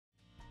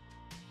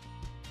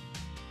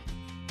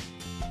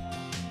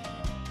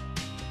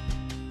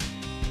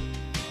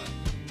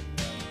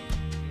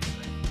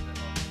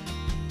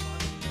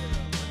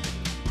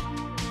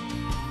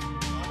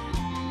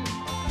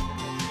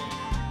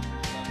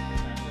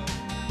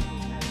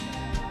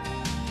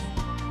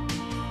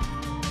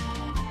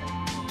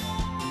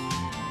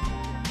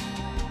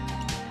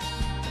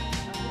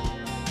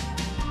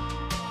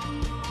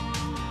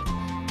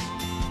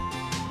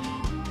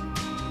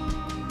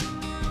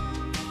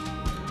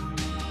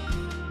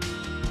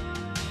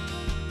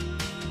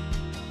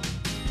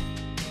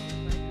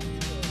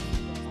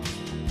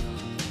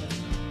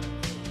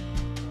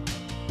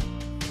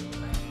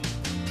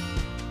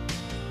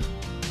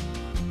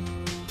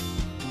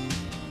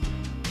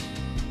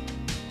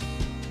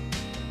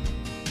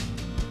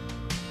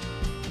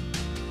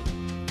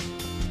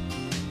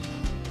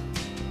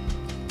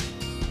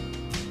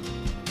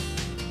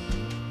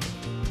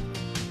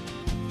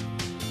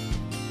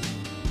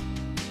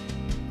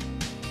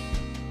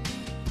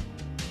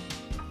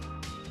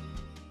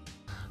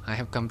I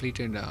have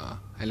completed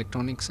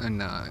electronics and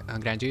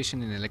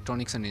graduation in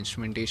electronics and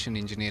instrumentation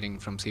engineering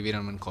from C.V.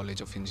 Raman College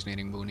of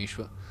Engineering,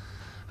 Bhubaneswar.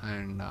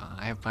 And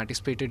I have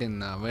participated in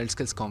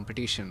WorldSkills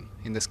Competition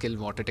in the skill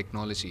water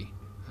technology,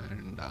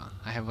 and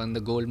I have won the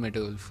gold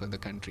medal for the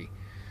country,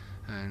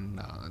 and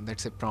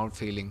that's a proud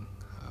feeling.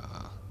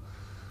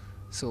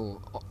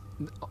 So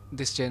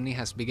this journey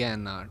has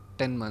began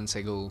 10 months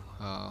ago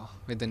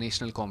with the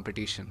national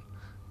competition.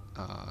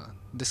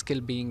 The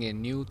skill being a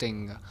new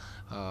thing,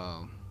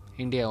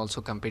 India also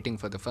competing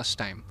for the first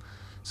time.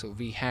 So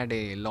we had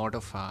a lot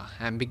of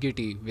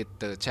ambiguity with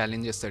the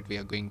challenges that we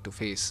are going to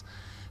face.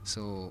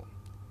 So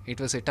it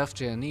was a tough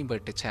journey,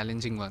 but a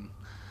challenging one.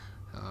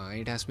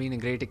 It has been a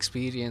great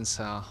experience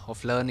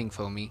of learning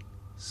for me.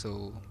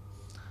 So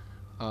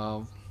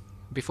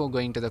before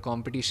going to the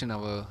competition,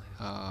 our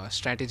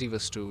strategy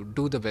was to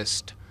do the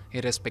best,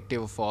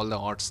 irrespective of all the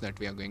odds that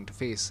we are going to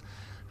face,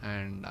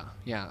 and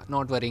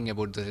not worrying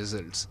about the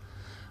results.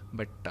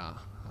 But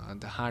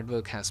the hard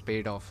work has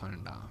paid off,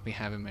 and we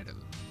have a medal.